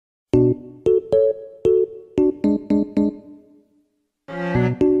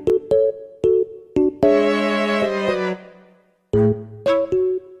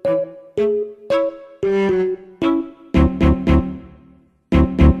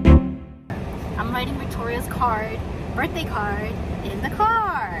I'm writing Victoria's birthday card in the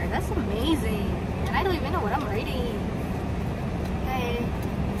car. That's amazing. And I don't even know what I'm writing. Okay,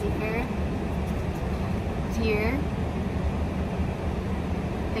 dear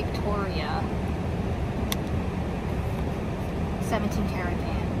Victoria, 17 karat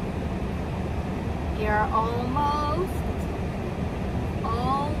pan. You're almost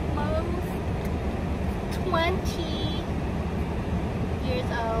 20 years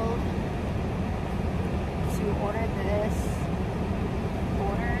old to order this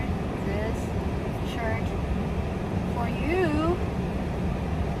shirt for you,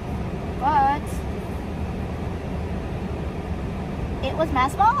 but it was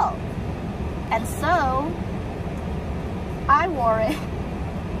mass small, and so I wore it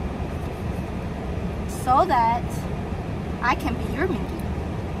so that I can be your Minky.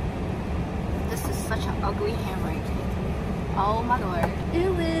 This is such an ugly handwriting. Oh my lord.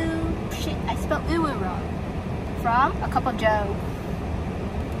 Ooh, shit, I spelled ooh wrong. From aCupofJo.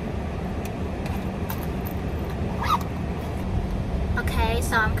 Okay,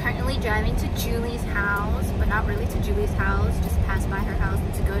 so I'm currently driving to Julie's house, but not really to Julie's house, just pass by her house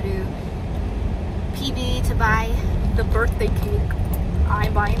to go to PB to buy the birthday cake.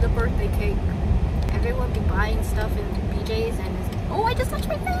 I'm buying the birthday cake. Everyone be buying stuff in BJ's and oh, I just touched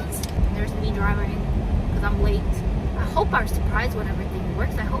my face. There's me driving because I'm late. I hope our surprise when everything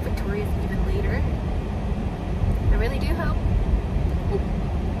works. I hope Victoria's even later. I really do hope.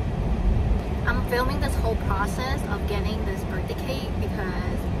 I'm filming this whole process of getting this birthday cake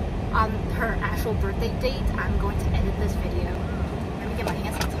because on her actual birthday date, I'm going to edit this video. Let me get my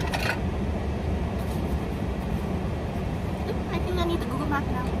hands sanitizer. I think I need the Google Map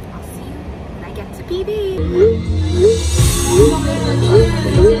now. I'll see you when I get to PB.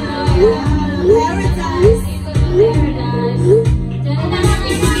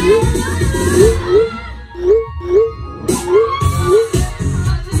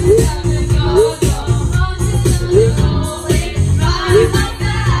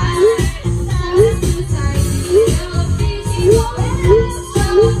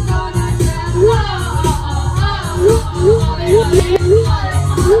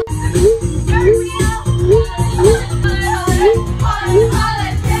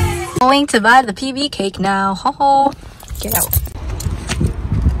 Going to buy the PB cake now. Ho ho. Get out.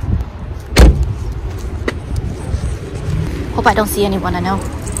 Hope I don't see anyone I know.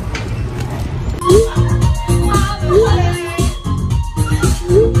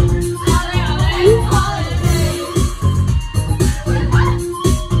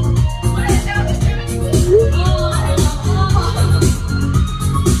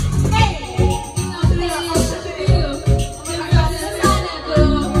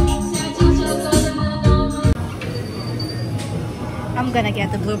 I'm gonna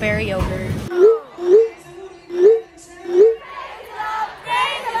get the blueberry yogurt.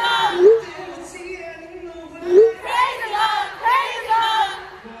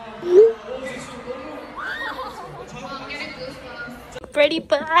 Ready,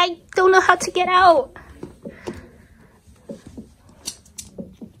 but I don't know how to get out.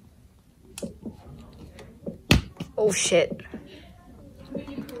 Oh shit.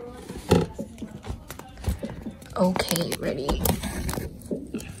 Okay, ready.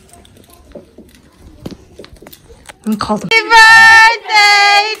 I'm calling. Happy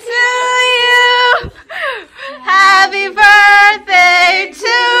birthday to you! Happy birthday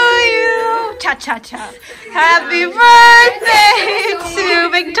to you! Cha cha cha. Happy birthday to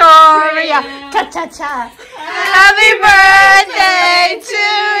Victoria! Cha cha cha. Happy birthday to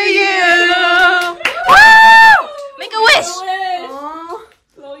you! Woo! Make a wish!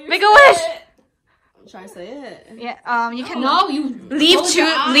 Make a wish! Try to say it. Yeah, you can. No, you leave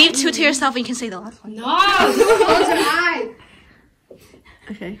two to yourself, and you can say the last one. No, close your eye.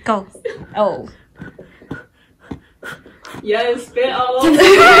 Okay, go. Oh. Yes, spit all over. Yeah.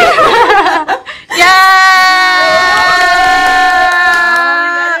 Oh,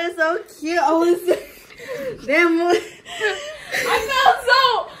 that is so cute. I was damn. I felt so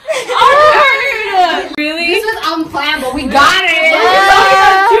awkward. Really? This was unplanned, but we got it.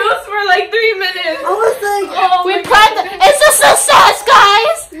 Yeah. Juice for like 3 minutes. I was like, Oh, we planned. It's a success,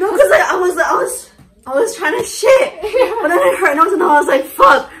 guys. no, because like, I was trying to shit, but then I heard noise and I was like,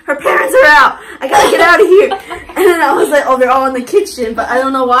 fuck, her parents are out. I gotta get out of here. And then I was like, oh, they're all in the kitchen, but I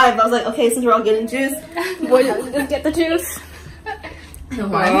don't know why. But I was like, okay, since we're all getting juice, We'll just get the juice.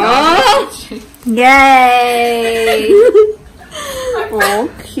 oh, Yay! oh,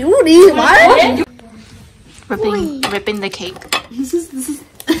 cutie, what? Ripping the cake. This is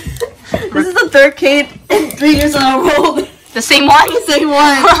the third cake in 3 years in a row. The same one? The same one.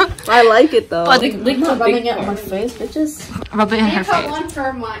 I like it though. But I'm not rubbing it on my face, bitches. Rub it in her face. One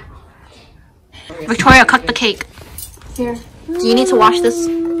for my... Victoria, cut the cake. Here. Do you need to wash this?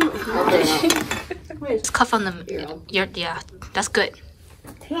 Wait. Just cuff on the... Yeah, that's good.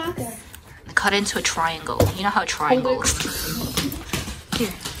 Cut into a triangle. You know how a triangle looks. Here.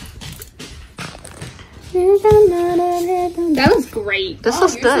 That looks great. This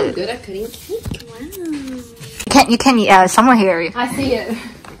looks good. So good at cutting cake. Wow. You can somewhere here. I see it.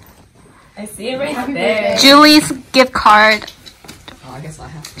 I see it right there. Julie's gift card. Oh, I guess I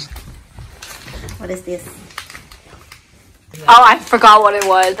have to. What is this? Oh, I forgot what it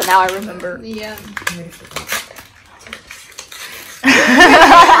was, but now I remember. Yeah.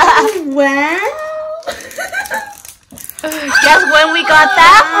 Wow. Guess when we got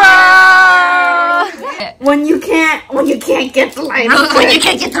that from? When you can't get the light. When you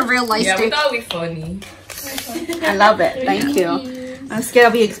can't get the real light Yeah, we stick. thought it'd be funny. I love it. Thank you. I'm scared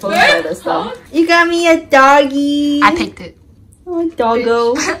I'll be exposed by this though. You got me a doggy. I picked it. Oh,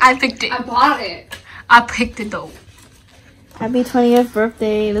 doggo. I picked it. I bought it. I picked it though. Happy 20th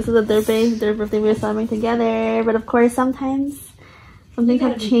birthday. This is the third birthday we're celebrating together. But of course, sometimes some things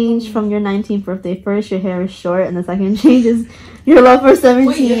have changed from your 19th birthday. First, your hair is short, and the second change is your love for 17.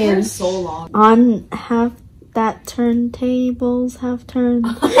 Wait, your hair is so long. On half that turntables have turned.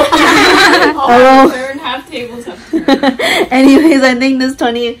 Turn, half tables have turned. Anyways, I think this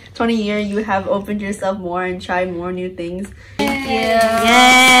 20 year you have opened yourself more and tried more new things. Yay!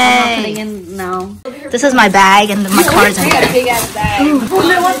 I'm not putting in now. This is my bag and my cards in there. Big ass bag. I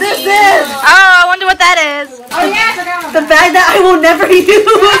wonder what this is. Oh, I wonder what that is. Oh yeah, I forgot about The bag that I will never use.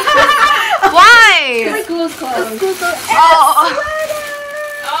 Why? school's closed. Oh,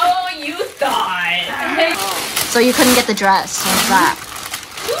 Oh, you thought. so you couldn't get the dress. What's that?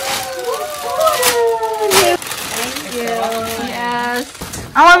 Thank you.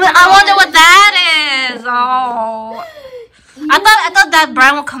 Yes. I wonder what that is. Oh. I thought that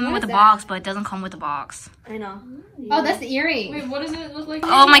brand would come in with a box, but it doesn't come with a box. I know. Oh, that's the earring. Wait, what does it look like?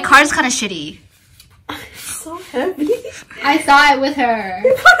 Oh, my card's kind of shitty. So heavy. I saw it with her.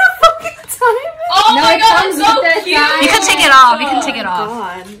 You put a fucking time. Oh No, my it god, comes it's so with the cute. size. You can take it off. You can take it off.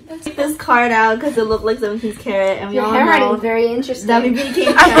 God. Take this card out because it looked like 17 karat, and we Your all handwriting know is very interesting. that we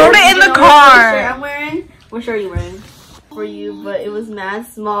became. I wrote it in the car. What shirt I'm wearing? What shirt are you wearing? For you, but it was mad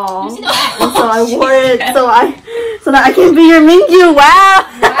small, and so I wore it so that I can be your Mingyu. Wow.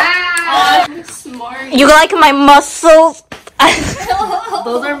 Wow. Oh, smart. You like my muscles?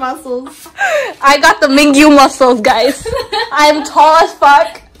 Those are muscles. I got the Mingyu muscles, guys. I'm tall as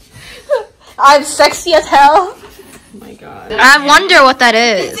fuck. I'm sexy as hell. Oh my god. I wonder what that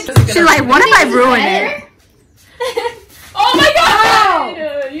is. She's like, what if I ruin it? Oh my god!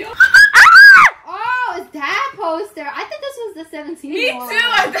 Oh, it's that poster. I thought this was the 17 Me one. too,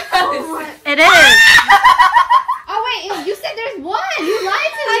 I thought. It is. Oh wait, you said there's one. You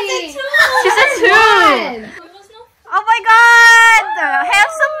lied to me. She said two. One. Oh my god!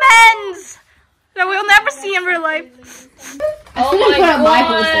 Handsome men's that we'll never see in real life. Oh should've put on my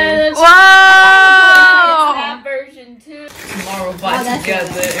poster. Whoa! That version too. Tomorrow buy that's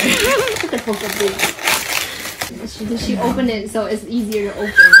together. She opened it so it's easier to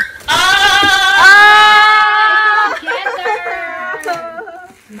open.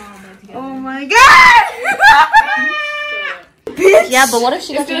 Oh my god. Bitch. Yeah, but what if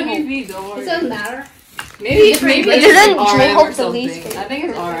she It's doesn't gonna hold? be V, don't It worry. doesn't matter. Maybe Isn't it's J-Hope RM or the something. least I think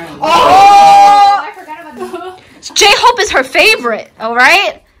it's RM. Oh! I forgot about that. J-Hope is her favorite,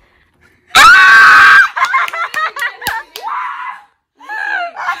 alright?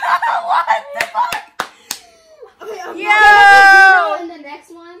 Yo! And the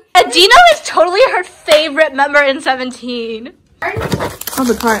next one. Dino is totally her favorite member in 17. Oh,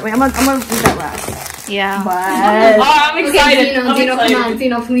 the card. Wait, I'm gonna read that last. Yeah. But Oh, I'm excited. Dino, I'm Dino, excited. come on,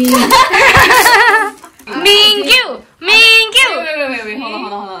 Dino, please. Mingyu! Mingyu! Wait,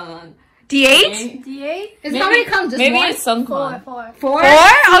 hold on. D8? D8? Is how many comes? Just Maybe one? it's Sungkwan. Four. Four?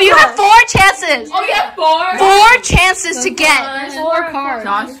 Oh, you have 4 chances. Oh, yeah, 4. 4 chances to get. There's 4 cards.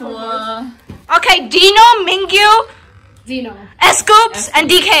 Joshua. Okay, Dino, Mingyu, Dino. aCupofJo, and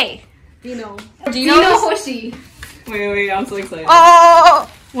DK. Dino. Dino Dino Hoshi. Wait, I'm so excited. Oh!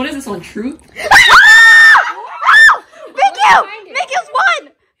 What is this one? Truth? Mingyu! Mingyu's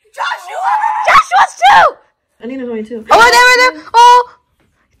 1! Joshua's 2! I need a 22. Oh, right there. Oh!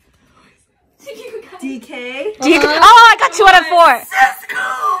 DK. DK. Oh, I got 2 out of 4.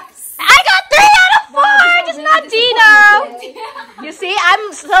 I got 3 out of 4! Just not Dino! You see,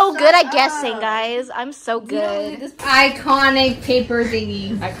 I'm so good at guessing, guys. I'm so good. This iconic paper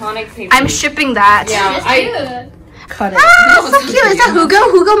thingy. Iconic paper. I'm shipping that. Yeah, cut it. Ah, so cute. Is that Hugo?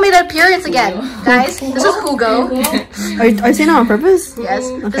 Hugo made an appearance again, guys. This is Hugo. Are you saying that on purpose? Yes.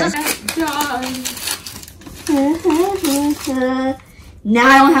 Okay. This is Now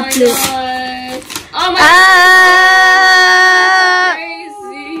I don't have to. Oh my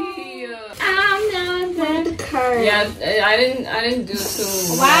crazy. Yeah, I didn't do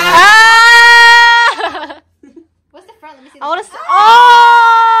too. Wow. What's the front? Let me see. I want to see.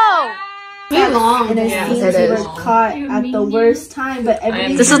 Oh! Too long. And it Yeah. seems It we is. were caught at the worst time, but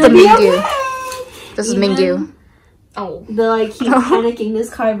everything. This is the Mingyu. This is Mingyu. Oh. The keep panicking. This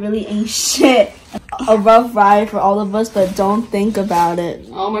car really ain't shit. A rough ride for all of us, but don't think about it.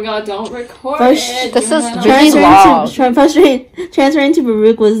 Oh my god, don't record First- it. This is Johanna. really long. Transferring to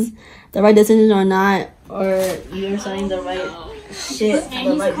Baruch was the right decision or not, or you're starting the right shit,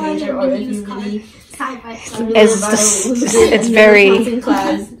 the right major, or if you really. It's very.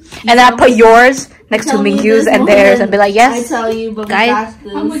 And then I put yours next to Mingyu's and theirs and be like, I yes. tell you, but guys.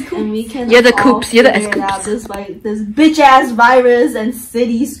 we got this, and we can. You're the all coops, you're the figure it S-coops. out despite this bitch ass virus and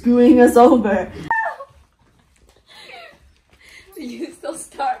city screwing us over. You still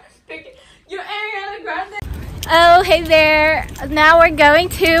start picking. You're Ariana Grande. Oh, hey there. Now we're going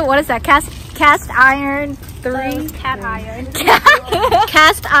to, what is that? Cast Iron 3? Cat Iron.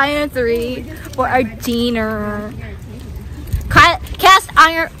 Cast Iron 3 for our dinner. Cast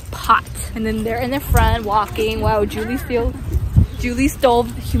Iron pot. And then they're in the front walking while Julie stole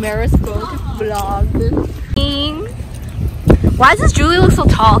Humera's vlog. Why does Julie look so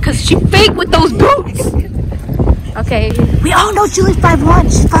tall? Because she fake with those boots. Okay. We all know Julie's 5'1".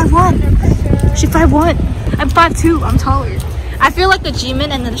 She's 5'1". She's 5'1". I'm 5'2". I'm taller. I feel like the Jimin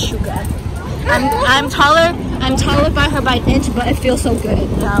and then the Suga. I'm taller by her by an inch, but it feels so good,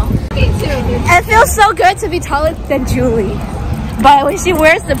 you know? Me too. It feels so good to be taller than Julie. But when she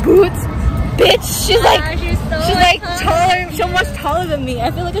wears the boots, bitch, she's like taller, so much taller than me.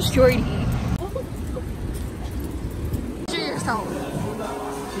 I feel like a shorty. Picture yourself.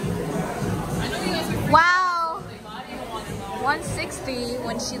 Wow. 160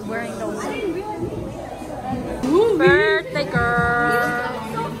 when she's wearing those. Birthday girl.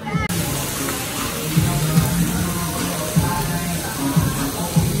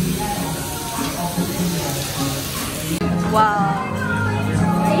 Wow.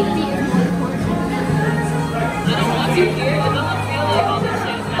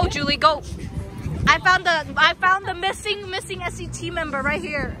 Oh, Julie, go. I found the missing SET member right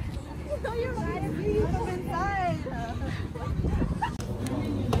here. No, you're right. Come inside.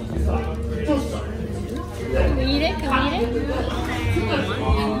 Can we eat it?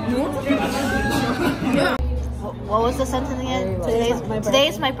 What was the sentence again? Today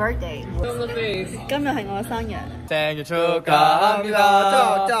is my birthday. 생일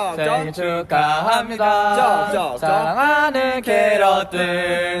축하합니다. 생일 축하합니다. 사랑하는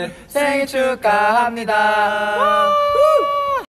캐럿들 생일 축하합니다.